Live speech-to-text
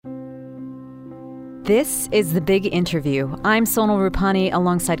This is The Big Interview. I'm Sonal Rupani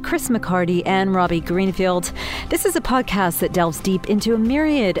alongside Chris McCarty and Robbie Greenfield. This is a podcast that delves deep into a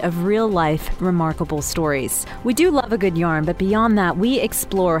myriad of real-life, remarkable stories. We do love a good yarn, but beyond that, we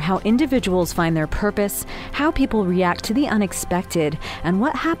explore how individuals find their purpose, how people react to the unexpected, and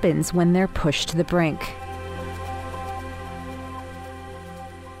what happens when they're pushed to the brink.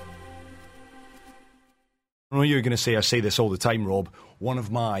 I know you're going to say, I say this all the time, Rob, one of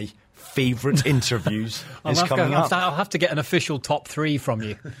my favourite interviews is coming up. I'll have to get an official top three from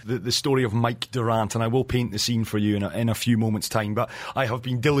you. The story of Mike Durant, and I will paint the scene for you in a few moments' time, but I have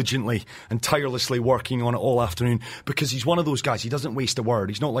been diligently and tirelessly working on it all afternoon because he's one of those guys, he doesn't waste a word.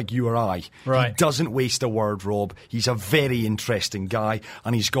 He's not like you or I. Right. He doesn't waste a word, Rob. He's a very interesting guy,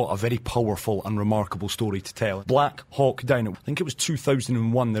 and he's got a very powerful and remarkable story to tell. Black Hawk Down, I think it was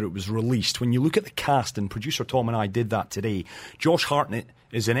 2001 that it was released. When you look at the cast, and producer Tom and I did that today, Josh Hartnett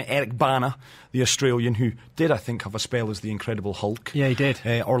is in it. Eric Bana, the Australian, who did, I think, have a spell as the Incredible Hulk. Yeah, he did.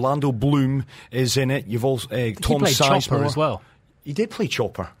 Orlando Bloom is in it. You've also Tom Sizemore Chopper as well. He did play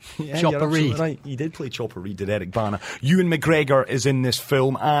Chopper. Yeah, Chopper Reed. Right. He did play Chopper Reed, did Eric Bana. Ewan McGregor is in this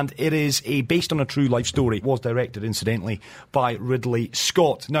film, and it is based on a true life story. It was directed, incidentally, by Ridley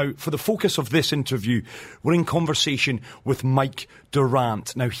Scott. Now, for the focus of this interview, we're in conversation with Mike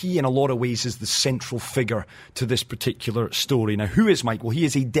Durant. Now, he, in a lot of ways, is the central figure to this particular story. Now, who is Mike? Well, he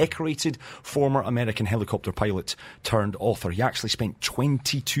is a decorated former American helicopter pilot turned author. He actually spent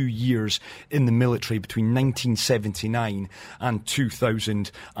 22 years in the military between 1979 and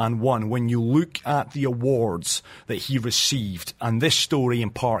 2001. When you look at the awards that he received, and this story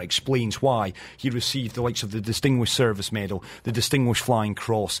in part explains why he received the likes of the Distinguished Service Medal, the Distinguished Flying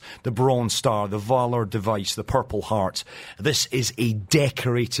Cross, the Bronze Star, the Valor Device, the Purple Heart. This is a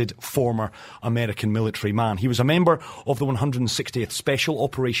decorated former American military man. He was a member of the 160th Special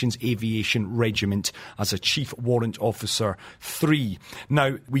Operations Aviation Regiment as a Chief Warrant Officer 3.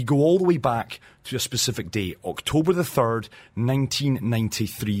 Now, we go all the way back to a specific day, October the 3rd,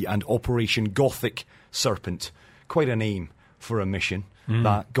 1993, and Operation Gothic Serpent. Quite a name for a mission,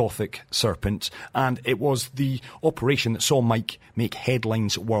 that Gothic Serpent. And it was the operation that saw Mike make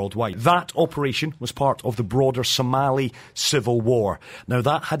headlines worldwide. That operation was part of the broader Somali civil war. Now,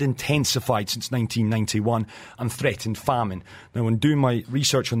 that had intensified since 1991 and threatened famine. Now, when doing my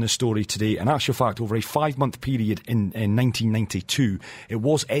research on this story today, in actual fact, over a 5-month period in 1992, it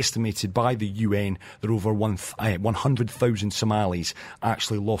was estimated by the UN that over 100,000 Somalis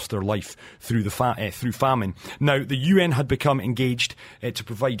actually lost their life through through famine. Now, the UN had become engaged to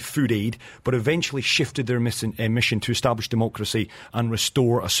provide food aid, but eventually shifted their mission to establish democracy and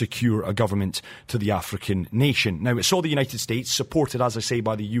restore a secure government to the African nation. Now, it saw the United States, supported, as I say,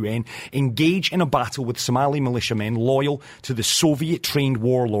 by the UN, engage in a battle with Somali militiamen loyal to the Soviet-trained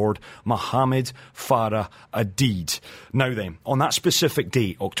warlord Mohammed Farah Aidid. Now then, on that specific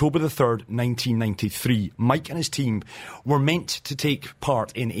day, October the 3rd, 1993, Mike and his team were meant to take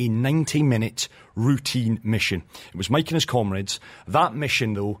part in a 90-minute routine mission. It was Mike and his comrades. That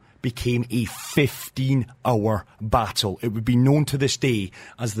mission, though, became a 15-hour battle. It would be known to this day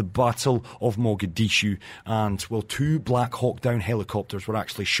as the Battle of Mogadishu, and, well, 2 Black Hawk Down helicopters were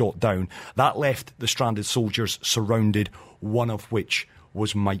actually shot down. That left the stranded soldiers surrounded, one of which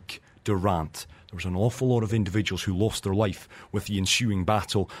was Mike Durant. There was an awful lot of individuals who lost their life with the ensuing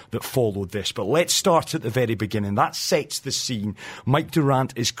battle that followed this. But let's start at the very beginning. That sets the scene. Mike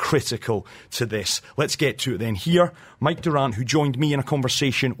Durant is critical to this. Let's get to it then. Here, Mike Durant, who joined me in a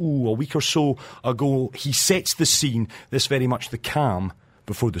conversation a week or so ago, he sets the scene, this very much the calm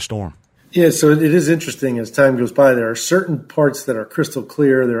before the storm. Yeah, so it is interesting as time goes by. There are certain parts that are crystal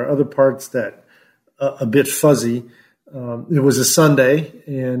clear. There are other parts that are a bit fuzzy. It was a Sunday,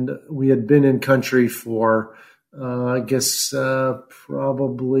 and we had been in country for,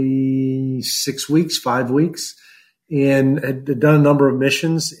 probably 6 weeks, 5 weeks, and had done a number of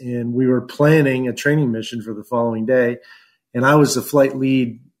missions, and we were planning a training mission for the following day, and I was the flight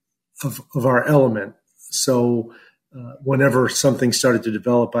lead of our element. So whenever something started to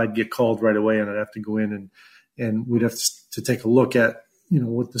develop, I'd get called right away, and I'd have to go in and we'd have to take a look at,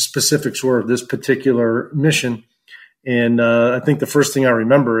 what the specifics were of this particular mission. And I think the first thing I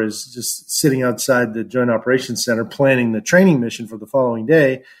remember is just sitting outside the Joint Operations Center planning the training mission for the following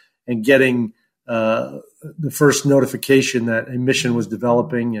day and getting the first notification that a mission was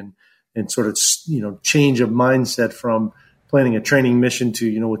developing and sort of, change of mindset from planning a training mission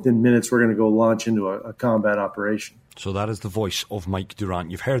to, within minutes, we're going to go launch into a combat operation. So that is the voice of Mike Durant.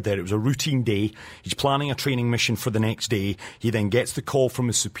 You've heard there, it was a routine day. He's planning a training mission for the next day. He then gets the call from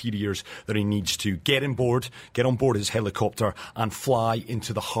his superiors that he needs to get on board his helicopter and fly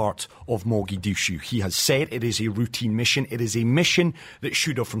into the heart of Mogadishu. He has said it is a routine mission. It is a mission that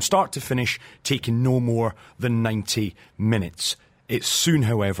should have, from start to finish, taken no more than 90 minutes. It soon,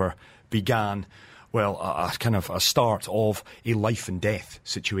 however, began, a kind of a start of a life and death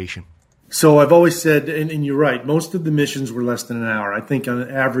situation. So I've always said, and you're right, most of the missions were less than an hour. I think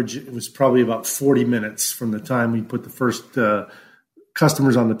on average it was probably about 40 minutes from the time we put the first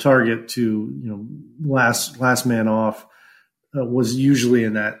customers on the target to last man off was usually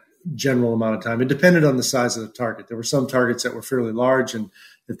in that general amount of time. It depended on the size of the target. There were some targets that were fairly large, and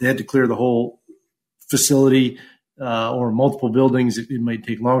if they had to clear the whole facility or multiple buildings, it might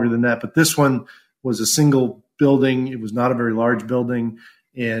take longer than that. But this one was a single building. It was not a very large building.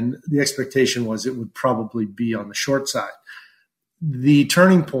 And the expectation was it would probably be on the short side. The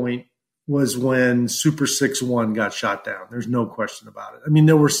turning point was when Super 6-1 got shot down. There's no question about it. I mean,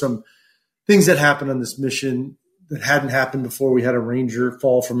 there were some things that happened on this mission that hadn't happened before. We had a Ranger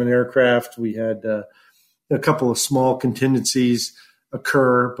fall from an aircraft. We had a couple of small contingencies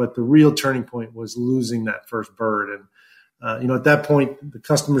occur, but the real turning point was losing that first bird. And, at that point, the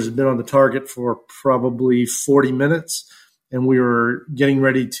customers had been on the target for probably 40 minutes. And we were getting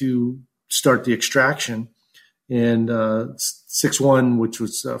ready to start the extraction. And 6-1, which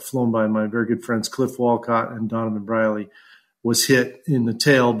was flown by my very good friends Cliff Walcott and Donovan Briley, was hit in the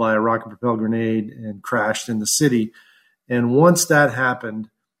tail by a rocket-propelled grenade and crashed in the city. And once that happened,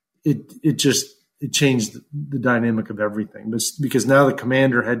 it changed the dynamic of everything. Because now the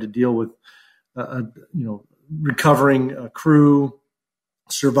commander had to deal with, recovering a crew,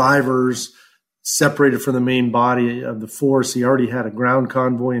 survivors, separated from the main body of the force. He already had a ground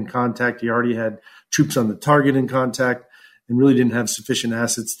convoy in contact. He already had troops on the target in contact, and really didn't have sufficient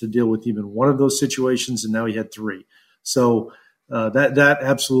assets to deal with even one of those situations. And now he had three. So that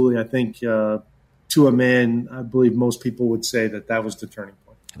absolutely, I think, to a man, I believe most people would say that was the turning point.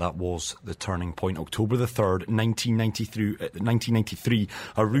 That was the turning point. October the 3rd, 1993,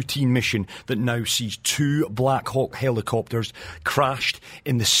 a routine mission that now sees two Black Hawk helicopters crashed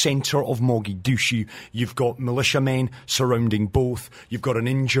in the centre of Mogadishu. You've got militiamen surrounding both. You've got an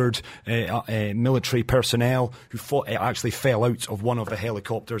injured military personnel who actually fell out of one of the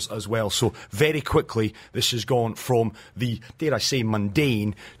helicopters as well. So very quickly, this has gone from the, dare I say,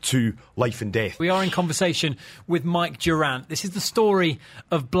 mundane to life and death. We are in conversation with Mike Durant. This is the story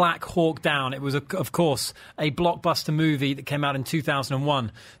of Black Hawk Down. It was, of course, a blockbuster movie that came out in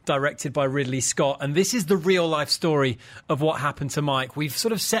 2001, directed by Ridley Scott. And this is the real-life story of what happened to Mike. We've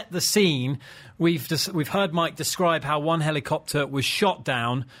sort of set the scene. We've heard Mike describe how one helicopter was shot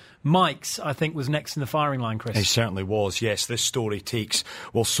down. Mike's, I think, was next in the firing line, Chris. He certainly was, yes. This story takes,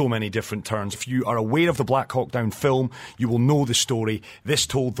 so many different turns. If you are aware of the Black Hawk Down film, you will know the story. This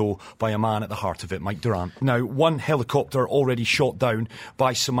told, though, by a man at the heart of it, Mike Durant. Now, one helicopter already shot down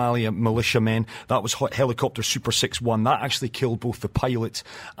by Somalia militiamen. That was helicopter Super 6-1. That actually killed both the pilot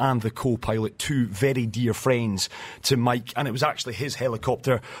and the co-pilot, two very dear friends to Mike. And it was actually his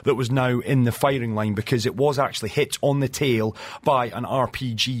helicopter that was now in the firing line, because it was actually hit on the tail by an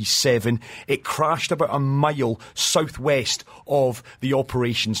RPG-7. It crashed about a mile southwest of the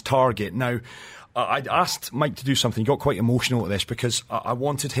operations target. Now, I'd asked Mike to do something. He got quite emotional at this because I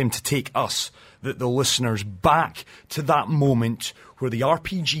wanted him to take us, the listeners, back to that moment where the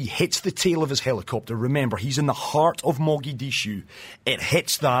RPG hits the tail of his helicopter. Remember, he's in the heart of Mogadishu. It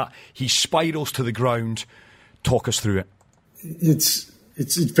hits that. He spirals to the ground. Talk us through it. It's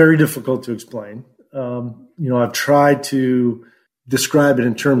very difficult to explain. I've tried to describe it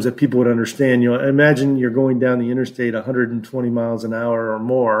in terms that people would understand. Imagine you're going down the interstate 120 miles an hour or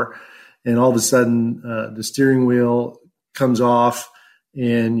more, and all of a sudden the steering wheel comes off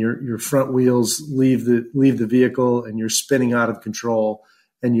and your front wheels leave the vehicle, and you're spinning out of control,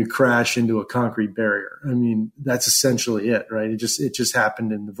 and you crash into a concrete barrier. I mean, that's essentially it, right? It just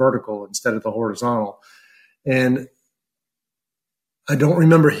happened in the vertical instead of the horizontal. And I don't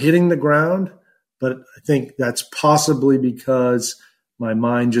remember hitting the ground, but I think that's possibly because my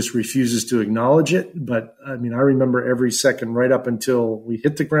mind just refuses to acknowledge it. But I mean, I remember every second right up until we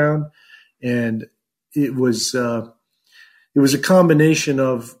hit the ground, and it was a combination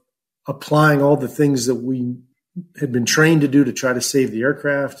of applying all the things that we had been trained to do to try to save the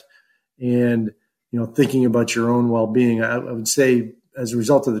aircraft, and thinking about your own well-being. I would say, as a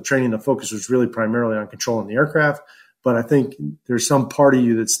result of the training, the focus was really primarily on controlling the aircraft. But I think there's some part of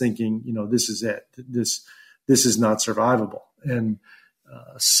you that's thinking, this is it. this is not survivable. And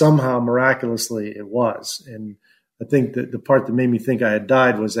somehow, miraculously, it was. And I think that the part that made me think I had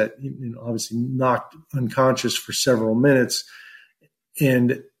died was that, obviously knocked unconscious for several minutes.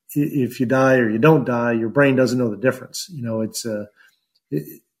 And if you die or you don't die, your brain doesn't know the difference.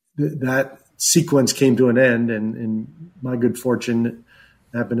 That sequence came to an end, and my good fortune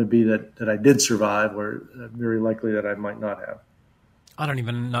happened to be that I did survive, where very likely that I might not have. I don't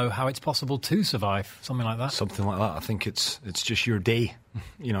even know how it's possible to survive something like that. Something like that. I think it's just your day.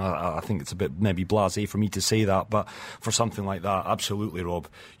 I think it's a bit maybe blasé for me to say that, but for something like that, absolutely, Rob.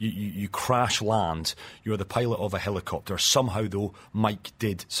 You crash land. You're the pilot of a helicopter. Somehow, though, Mike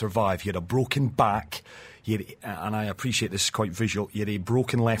did survive. He had a broken back. And I appreciate this is quite visual, he had a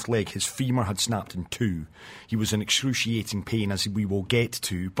broken left leg. His femur had snapped in two. He was in excruciating pain, as we will get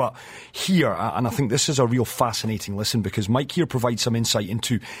to. But here, and I think this is a real fascinating listen, because Mike here provides some insight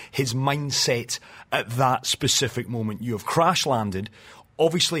into his mindset at that specific moment. You have crash landed.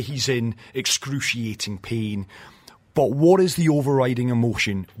 Obviously, he's in excruciating pain. But what is the overriding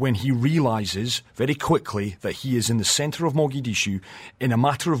emotion when he realises very quickly that he is in the centre of Mogadishu? In a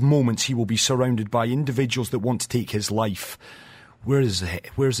matter of moments, he will be surrounded by individuals that want to take his life. Where's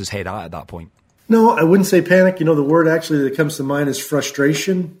his head at that point? No, I wouldn't say panic. The word actually that comes to mind is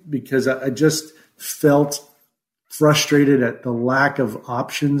frustration, because I just felt frustrated at the lack of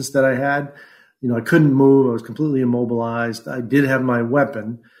options that I had. I couldn't move. I was completely immobilized. I did have my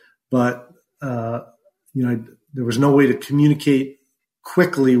weapon, but, there was no way to communicate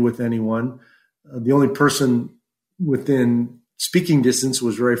quickly with anyone. The only person within speaking distance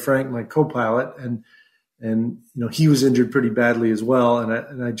was Ray Frank, my co-pilot, and he was injured pretty badly as well.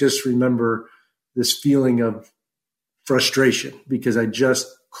 And I just remember this feeling of frustration, because I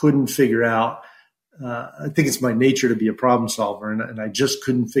just couldn't figure out. I think it's my nature to be a problem solver, and I just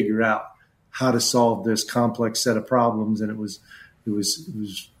couldn't figure out how to solve this complex set of problems. And it was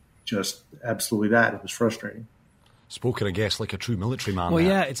just absolutely that. It was frustrating. Spoken, I guess, like a true military man. Well,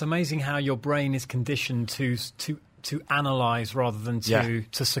 yeah, it's amazing how your brain is conditioned to analyse rather than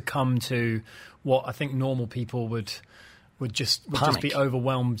to succumb to what I think normal people would just be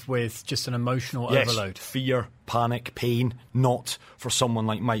overwhelmed with, just an emotional overload. Fear, panic, pain. Not for someone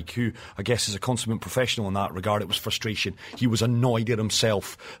like Mike, who I guess is a consummate professional in that regard. It was frustration. He was annoyed at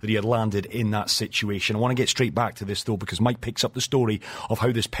himself that he had landed in that situation. I want to get straight back to this, though, because Mike picks up the story of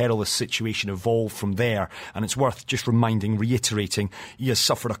how this perilous situation evolved from there, and it's worth just reiterating, he has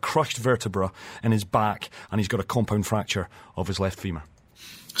suffered a crushed vertebra in his back, and he's got a compound fracture of his left femur.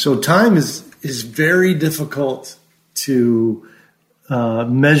 So time is very difficult to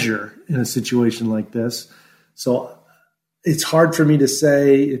measure in a situation like this. So it's hard for me to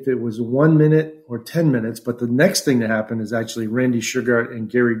say if it was 1 minute or 10 minutes, but the next thing to happen is actually Randy Sugart and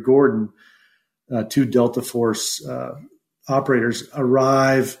Gary Gordon, two Delta Force operators,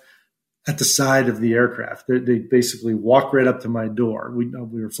 arrive at the side of the aircraft. They basically walk right up to my door. We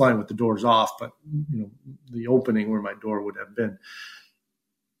were flying with the doors off, but the opening where my door would have been.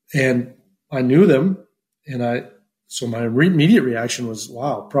 And I knew them, so my immediate reaction was,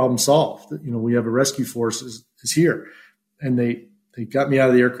 wow, problem solved. We have a rescue force is here. And they got me out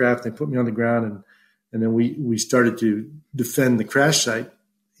of the aircraft, they put me on the ground, and then we started to defend the crash site.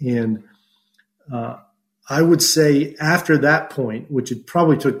 And I would say after that point, which it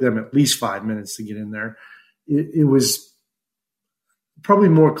probably took them at least 5 minutes to get in there, it was probably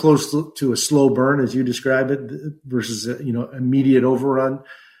more close to a slow burn, as you describe it, versus immediate overrun.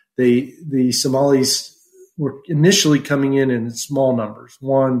 The Somalis were initially coming in small numbers,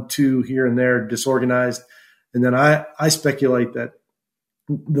 1, 2 here and there, disorganized. And then I speculate that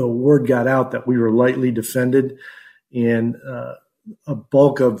the word got out that we were lightly defended, and a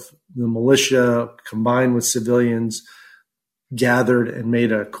bulk of the militia combined with civilians gathered and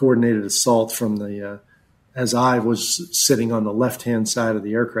made a coordinated assault from as I was sitting on the left-hand side of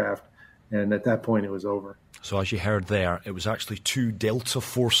the aircraft. And at that point, it was over. So as you heard there, it was actually two Delta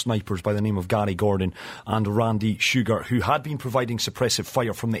Force snipers by the name of Gary Gordon and Randy Sugart, who had been providing suppressive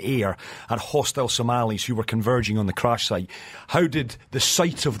fire from the air at hostile Somalis who were converging on the crash site. How did the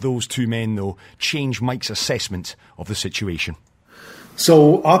sight of those two men, though, change Mike's assessment of the situation?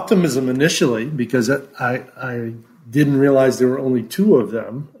 So optimism initially, because I didn't realize there were only two of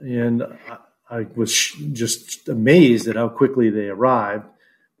them, and I was just amazed at how quickly they arrived.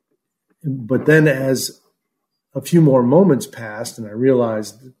 But then as a few more moments passed and I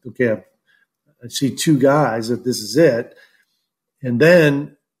realized, okay, I see two guys, that this is it. And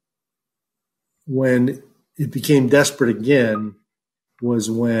then when it became desperate again was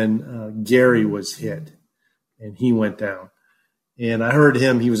when Gary was hit and he went down. And I heard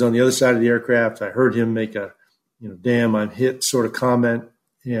him, he was on the other side of the aircraft. I heard him make a, damn, I'm hit sort of comment.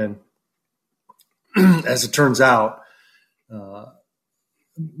 And as it turns out,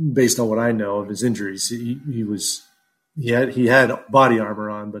 based on what I know of his injuries, he had body armor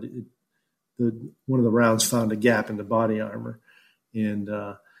on, but one of the rounds found a gap in the body armor. And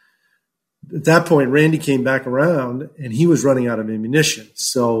at that point, Randy came back around and he was running out of ammunition.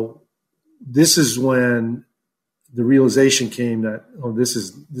 So this is when the realization came that, this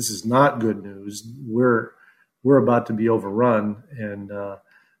is not good news. We're about to be overrun. And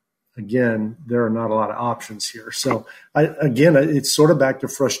again, there are not a lot of options here. So it's sort of back to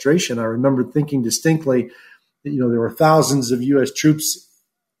frustration. I remember thinking distinctly that, there were thousands of U.S. troops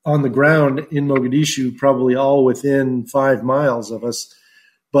on the ground in Mogadishu, probably all within 5 miles of us.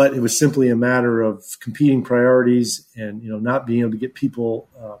 But it was simply a matter of competing priorities and, not being able to get people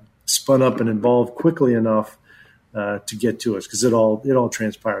spun up and involved quickly enough to get to us, because it all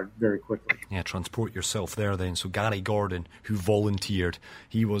transpired very quickly. Yeah, transport yourself there then. So Gary Gordon, who volunteered,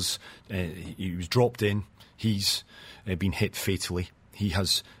 he was dropped in. He's been hit fatally. He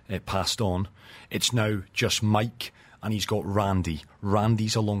has passed on. It's now just Mike, and he's got Randy.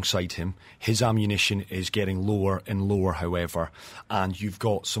 Randy's alongside him. His ammunition is getting lower and lower, however. And you've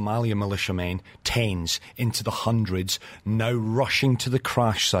got Somalia militiamen, tens into the hundreds, now rushing to the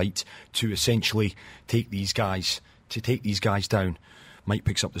crash site to essentially take these guys down. Mike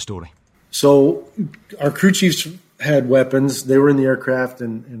picks up the story. So our crew chiefs had weapons. They were in the aircraft,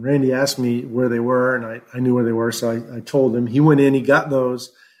 and Randy asked me where they were, and I knew where they were, so I told him. He went in, he got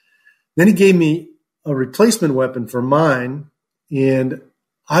those. Then he gave me a replacement weapon for mine, and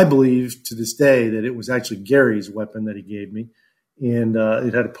I believe to this day that it was actually Gary's weapon that he gave me, and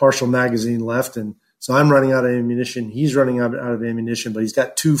it had a partial magazine left, and so I'm running out of ammunition. He's running out of ammunition, but he's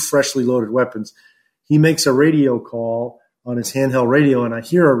got 2 freshly loaded weapons. He makes a radio call on his handheld radio, and I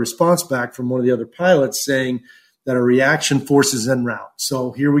hear a response back from one of the other pilots saying that a reaction force is en route.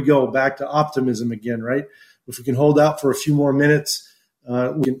 So here we go, back to optimism again, right? If we can hold out for a few more minutes,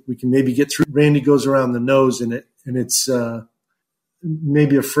 we can maybe get through. Randy goes around the nose, and it's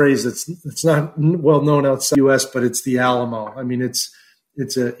maybe a phrase that's not well known outside the U.S., but it's the Alamo. I mean, it's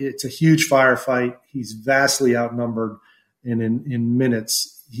a huge firefight. He's vastly outnumbered, and in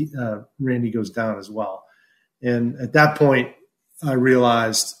minutes, Randy goes down as well. And at that point, I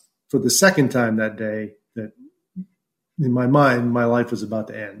realized for the second time that day that in my mind, my life was about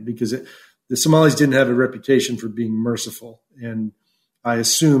to end, because the Somalis didn't have a reputation for being merciful, and I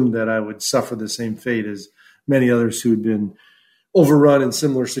assumed that I would suffer the same fate as many others who had been overrun in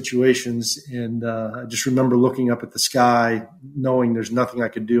similar situations. And I just remember looking up at the sky, knowing there's nothing I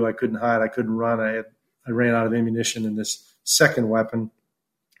could do. I couldn't hide. I couldn't run. I ran out of ammunition in this second weapon,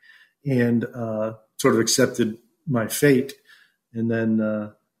 and sort of accepted my fate. And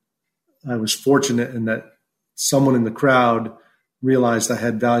then I was fortunate in that someone in the crowd realized I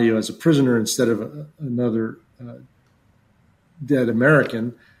had value as a prisoner instead of another dead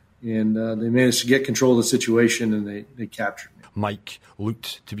American, and they managed to get control of the situation, and they captured me. Mike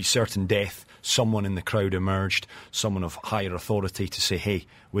looked to be certain death. Someone in the crowd emerged, someone of higher authority, to say, hey,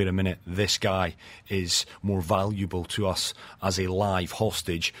 wait a minute, this guy is more valuable to us as a live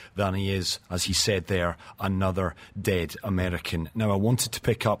hostage than he is, as he said there, another dead American. Now, I wanted to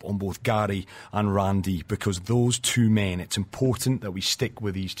pick up on both Gary and Randy, because those 2 men, it's important that we stick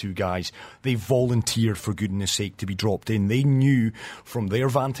with these 2 guys. They volunteered, for goodness sake, to be dropped in. They knew from their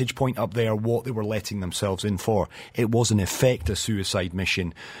vantage point up there what they were letting themselves in for. It was in effect a suicide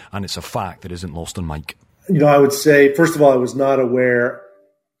mission, and it's a fact that isn't lost on Mike. I would say, first of all, I was not aware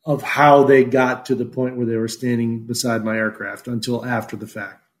of how they got to the point where they were standing beside my aircraft until after the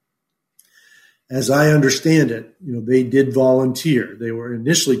fact. As I understand it, they did volunteer. They were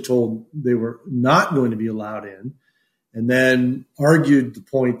initially told they were not going to be allowed in, and then argued the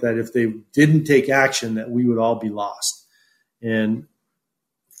point that if they didn't take action, that we would all be lost. And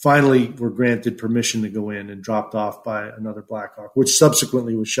finally were granted permission to go in, and dropped off by another Black Hawk, which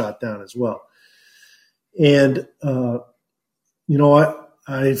subsequently was shot down as well. And,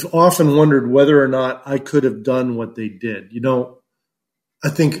 I've often wondered whether or not I could have done what they did. I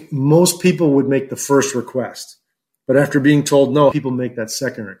think most people would make the first request, but after being told no, people make that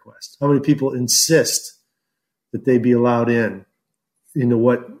second request. How many people insist that they be allowed in into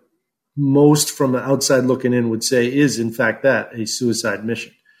what most from the outside looking in would say is, in fact, that a suicide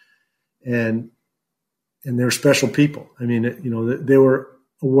mission? And they're special people. I mean, they were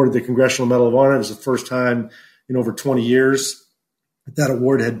awarded the Congressional Medal of Honor. It was the first time in over 20 years that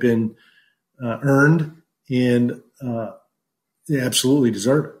award had been earned. And they absolutely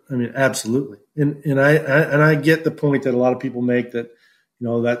deserve it. I mean, absolutely. And I get the point that a lot of people make that,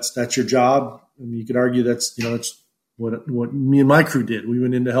 that's your job. I mean, you could argue that's what me and my crew did. We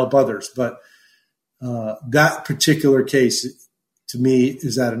went in to help others, but that particular case to me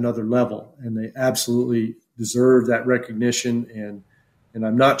is at another level, and they absolutely deserve that recognition. And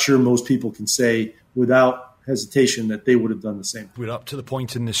I'm not sure most people can say without hesitation that they would have done the same. We're up to the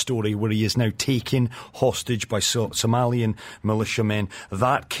point in this story where he is now taken hostage by Somalian militiamen.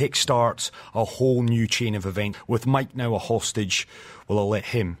 That kickstarts a whole new chain of events. With Mike now a hostage, well, I'll let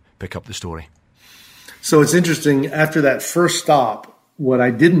him pick up the story. So it's interesting, after that first stop, what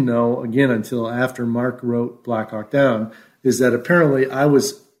I didn't know, again, until after Mark wrote Black Hawk Down, is that apparently I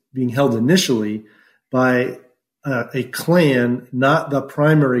was being held initially by a clan, not the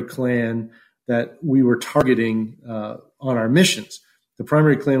primary clan that we were targeting on our missions. The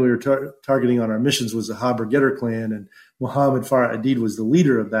primary clan we were targeting on our missions was the Ha-Brigetter clan, and Muhammad Farah Adid was the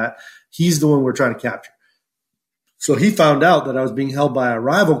leader of that. He's the one we're trying to capture. So he found out that I was being held by a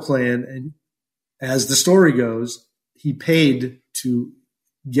rival clan, and as the story goes, he paid to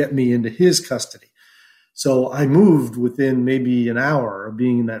get me into his custody. So I moved within maybe an hour of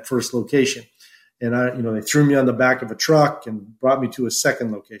being in that first location. And they threw me on the back of a truck and brought me to a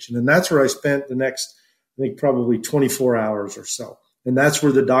second location. And that's where I spent the next, I think, probably 24 hours or so. And that's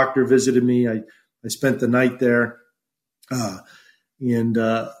where the doctor visited me. I spent the night there. And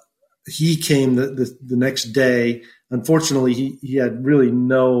he came the next day. Unfortunately, he had really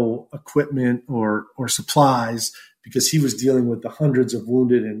no equipment or supplies because he was dealing with the hundreds of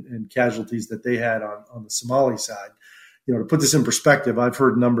wounded and casualties that they had on the Somali side. To put this in perspective, I've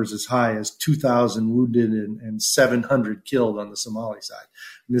heard numbers as high as 2,000 wounded and 700 killed on the Somali side.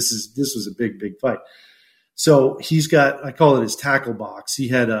 And this was a big, big fight. So he's got, I call it his tackle box. He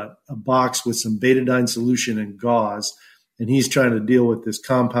had a box with some betadine solution and gauze, and he's trying to deal with this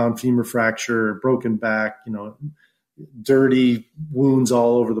compound femur fracture, broken back, dirty wounds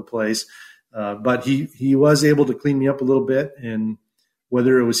all over the place. But he was able to clean me up a little bit, and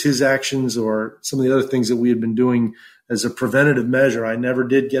whether it was his actions or some of the other things that we had been doing as a preventative measure, I never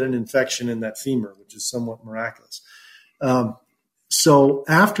did get an infection in that femur, which is somewhat miraculous. So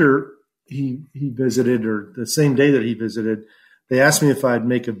after he visited, or the same day that he visited, they asked me if I'd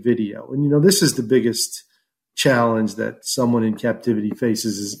make a video. And, this is the biggest challenge that someone in captivity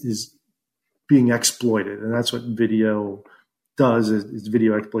faces is being exploited. And that's what video does, is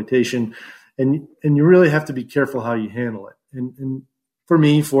video exploitation. And you really have to be careful how you handle it. And for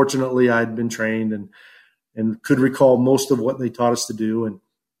me, fortunately, I'd been trained and could recall most of what they taught us to do. And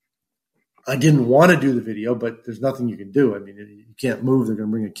I didn't want to do the video, but there's nothing you can do. I mean, you can't move. They're going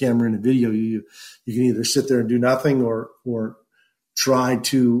to bring a camera in a video. You can either sit there and do nothing or try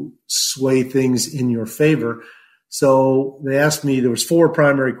to sway things in your favor. So they asked me, there was 4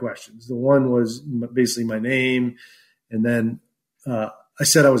 primary questions. The one was basically my name. And then I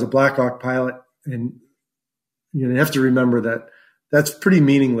said I was a Black Hawk pilot. And you have to remember that that's pretty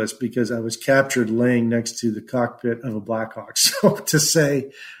meaningless because I was captured laying next to the cockpit of a Black Hawk. So to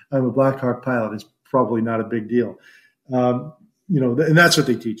say I'm a Black Hawk pilot is probably not a big deal. And that's what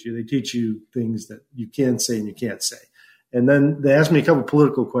they teach you. They teach you things that you can say and you can't say. And then they asked me a couple of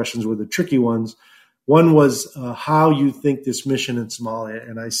political questions, were the tricky ones. One was how you think this mission in Somalia.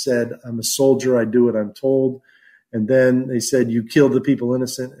 And I said, I'm a soldier. I do what I'm told. And then they said, you killed the people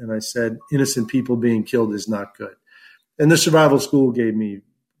innocent. And I said, innocent people being killed is not good. And the survival school gave me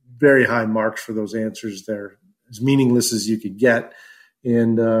very high marks for those answers. They're as meaningless as you could get.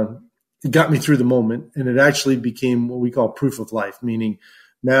 And it got me through the moment. And it actually became what we call proof of life, meaning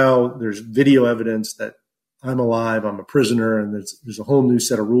now there's video evidence that I'm alive, I'm a prisoner, and there's a whole new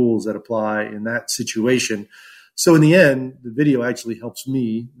set of rules that apply in that situation. So in the end, the video actually helps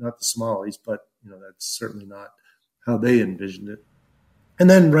me, not the Somalis, but that's certainly not how they envisioned it. And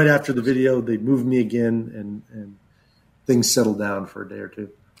then right after the video, they moved me again and things settled down for a day or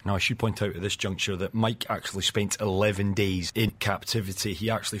two. Now, I should point out at this juncture that Mike actually spent 11 days in captivity. He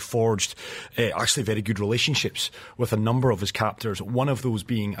actually forged very good relationships with a number of his captors, one of those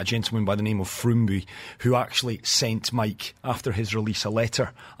being a gentleman by the name of Frumbi, who actually sent Mike, after his release, a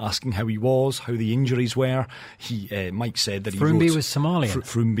letter asking how he was, how the injuries were. Mike said that Frumbi was Somalian.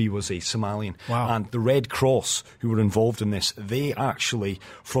 Frumbi was a Somalian. Wow. And the Red Cross, who were involved in this, they actually,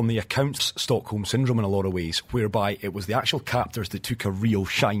 from the accounts, Stockholm Syndrome in a lot of ways, whereby it was the actual captors that took a real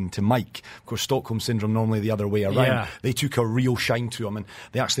shine shine to Mike. Of course, Stockholm Syndrome normally the other way around. Yeah. They took a real shine to him, and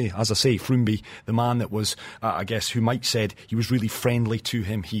they actually, as I say, Froomby, the man that was, I guess, who Mike said he was really friendly to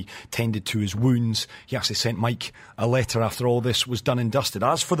him, he tended to his wounds, he actually sent Mike a letter after all this was done and dusted.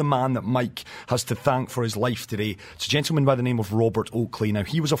 As for the man that Mike has to thank for his life today, it's a gentleman by the name of Robert Oakley. Now,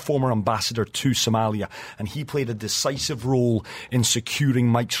 he was a former ambassador to Somalia, and he played a decisive role in securing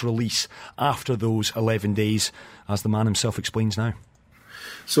Mike's release after those 11 days, as the man himself explains now.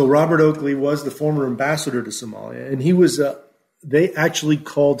 So Robert Oakley was the former ambassador to Somalia, and he was, they actually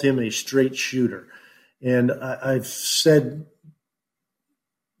called him a straight shooter. And I've said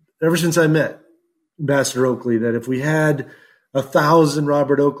ever since I met Ambassador Oakley that if we had 1,000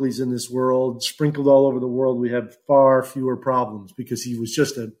 Robert Oakleys in this world, sprinkled all over the world, we have far fewer problems, because he was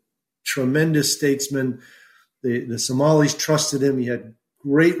just a tremendous statesman. The Somalis trusted him. He had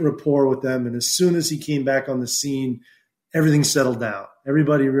great rapport with them. And as soon as he came back on the scene, everything settled down.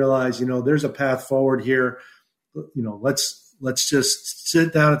 Everybody realized, there's a path forward here. Let's just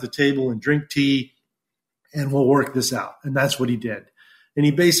sit down at the table and drink tea, and we'll work this out. And that's what he did. And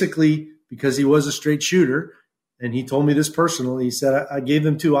he basically, because he was a straight shooter, and he told me this personally, he said, I gave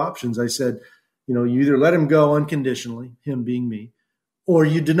them two options. I said, you either let him go unconditionally, him being me, or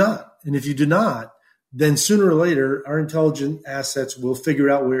you do not. And if you do not, then sooner or later, our intelligence assets will figure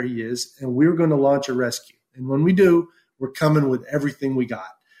out where he is, and we're going to launch a rescue. And when we do, we're coming with everything we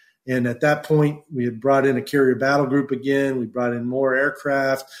got. And at that point, we had brought in a carrier battle group again. We brought in more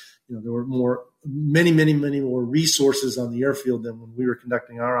aircraft. There were many more resources on the airfield than when we were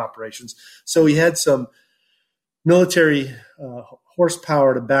conducting our operations. So he had some military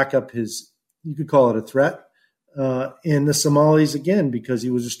horsepower to back up his, you could call it a threat. And the Somalis, again, because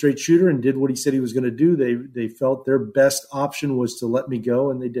he was a straight shooter and did what he said he was going to do, they felt their best option was to let me go,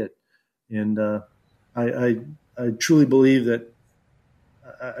 and they did. And I truly believe that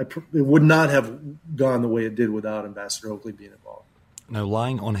it would not have gone the way it did without Ambassador Oakley being involved. Now,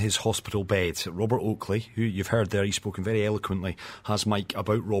 lying on his hospital bed, Robert Oakley, who you've heard there, he's spoken very eloquently, has Mike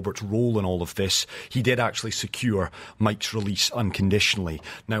about Robert's role in all of this. He did actually secure Mike's release unconditionally.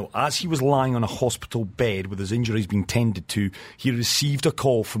 Now, as he was lying on a hospital bed with his injuries being tended to, he received a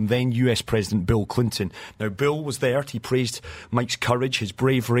call from then US President Bill Clinton. Now, Bill was there. He praised Mike's courage, his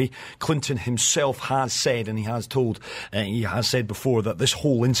bravery. Clinton himself has said, and he has said before, that this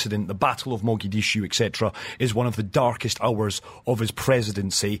whole incident, the Battle of Mogadishu, etc., is one of the darkest hours of his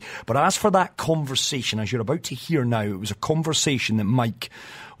presidency. But as for that conversation, as you're about to hear now, it was a conversation that Mike,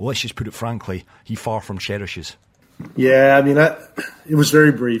 well, let's just put it frankly, he far from cherishes. Yeah, I mean, it was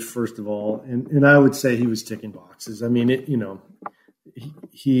very brief, first of all, and I would say he was ticking boxes. I mean,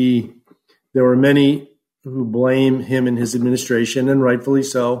 there were many who blame him and his administration, and rightfully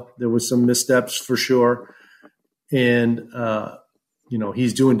so. There was some missteps for sure, and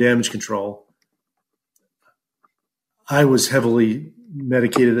he's doing damage control. I was heavily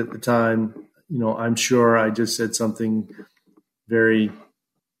medicated at the time. I'm sure I just said something very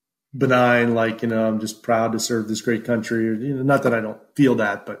benign, like, I'm just proud to serve this great country. Or, not that I don't feel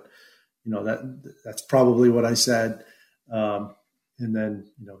that, but, that's probably what I said. And then,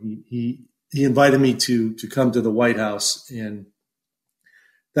 he invited me to come to the White House. And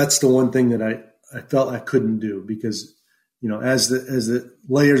that's the one thing that I felt I couldn't do, because as the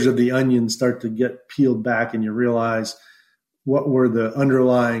layers of the onion start to get peeled back and you realize what were the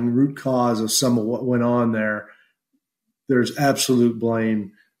underlying root cause of some of what went on there, there's absolute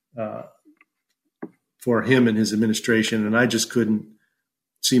blame for him and his administration. And I just couldn't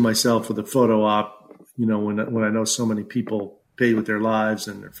see myself with a photo op, when I know so many people paid with their lives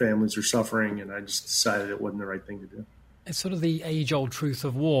and their families are suffering. And I just decided it wasn't the right thing to do. It's sort of the age-old truth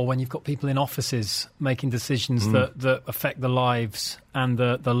of war when you've got people in offices making decisions that affect the lives and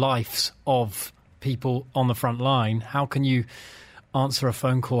the lives of people on the front line. How can you answer a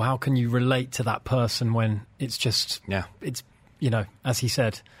phone call? How can you relate to that person when it's just, it's, as he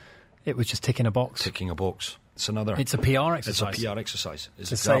said, it was just ticking a box. Ticking a box. It's a PR exercise. It's a PR exercise.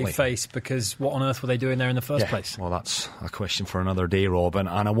 It's a save face, because what on earth were they doing there in the first place? Well, that's a question for another day, Rob. And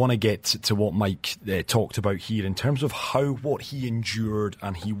I want to get to what Mike talked about here in terms of what he endured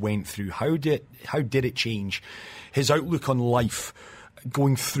and he went through. How did it change his outlook on life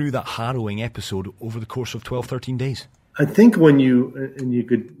going through that harrowing episode over the course of 12, 13 days? I think when you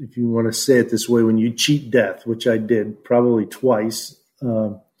could, if you want to say it this way, when you cheat death, which I did probably twice,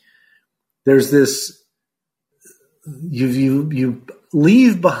 there's this, you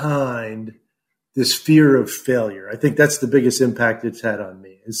leave behind this fear of failure. I think that's the biggest impact it's had on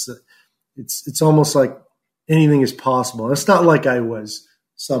me. It's almost like anything is possible. And it's not like I was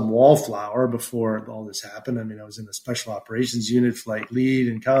some wallflower before all this happened. I mean, I was in the special operations unit, flight lead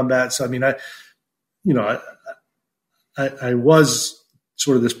in combat. So, I mean, I was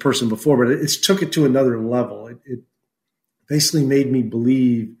sort of this person before, but it took it to another level. It basically made me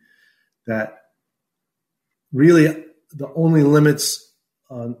believe that really the only limits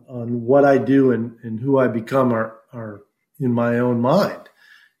on what I do and who I become are in my own mind.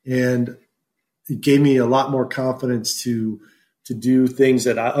 And it gave me a lot more confidence to do things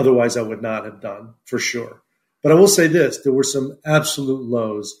that otherwise I would not have done, for sure. But I will say this, there were some absolute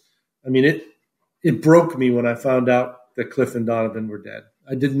lows. I mean, it broke me when I found out that Cliff and Donovan were dead.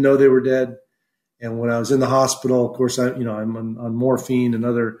 I didn't know they were dead. And when I was in the hospital, of course, I'm on morphine and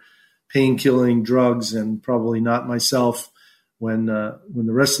other pain-killing drugs, and probably not myself. When the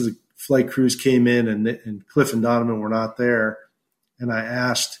rest of the flight crews came in and Cliff and Donovan were not there, and I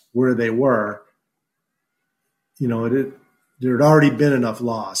asked where they were, there had already been enough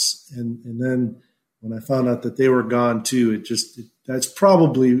loss. And then when I found out that they were gone too, that's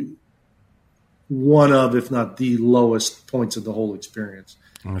probably one of, if not the lowest points of the whole experience.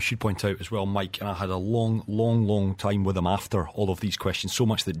 And I should point out as well, Mike and I had a long time with him after all of these questions, so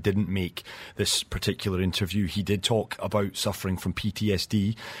much that didn't make this particular interview. He did talk about suffering from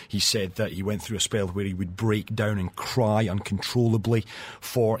PTSD. He said that he went through a spell where he would break down and cry uncontrollably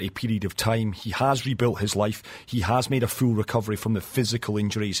for a period of time. He has rebuilt his life. He has made a full recovery from the physical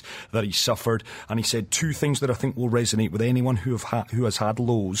injuries that he suffered. And he said two things that I think will resonate with anyone who has had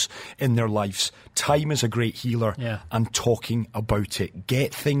lows in their lives. Time is a great healer, and talking about it.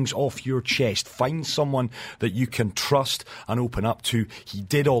 Get things off your chest. Find someone that you can trust and open up to. He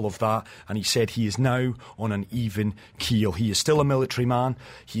did all of that, and he said he is now on an even keel. He is still a military man.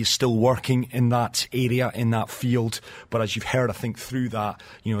 He is still working in that area, in that field. But as you've heard, I think through that,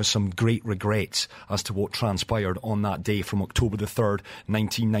 some great regrets as to what transpired on that day from October the 3rd,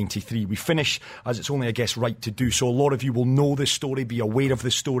 1993. We finish, as it's only, I guess, right to do so. A lot of you will know this story, be aware of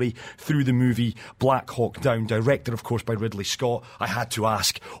this story through the movie Black Hawk Down, directed, of course, by Ridley Scott. I had to ask,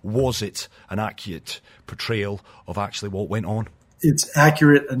 was it an accurate portrayal of actually what went on? It's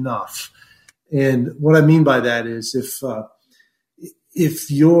accurate enough. And what I mean by that is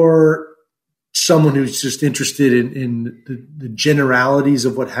if you're someone who's just interested in the generalities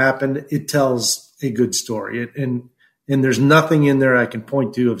of what happened, it tells a good story. And there's nothing in there I can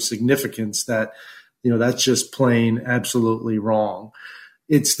point to of significance that, that's just plain absolutely wrong.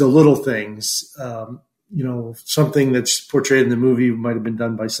 It's the little things. Something that's portrayed in the movie might have been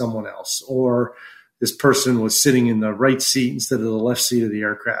done by someone else, or this person was sitting in the right seat instead of the left seat of the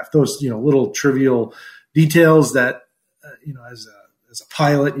aircraft. Those, little trivial details that, as a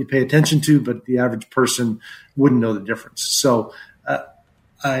pilot you pay attention to, but the average person wouldn't know the difference. So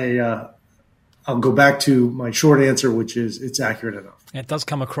I'll go back to my short answer, which is it's accurate enough. It does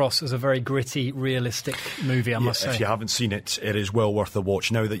come across as a very gritty, realistic movie, I must say. If you haven't seen it, it is well worth a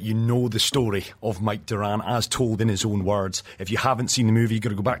watch. Now that you know the story of Mike Durant, as told in his own words, if you haven't seen the movie, you've got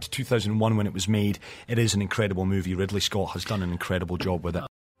to go back to 2001 when it was made. It is an incredible movie. Ridley Scott has done an incredible job with it.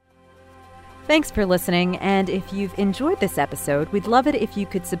 Thanks for listening, and if you've enjoyed this episode, we'd love it if you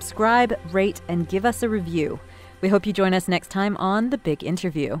could subscribe, rate, and give us a review. We hope you join us next time on The Big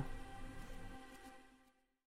Interview.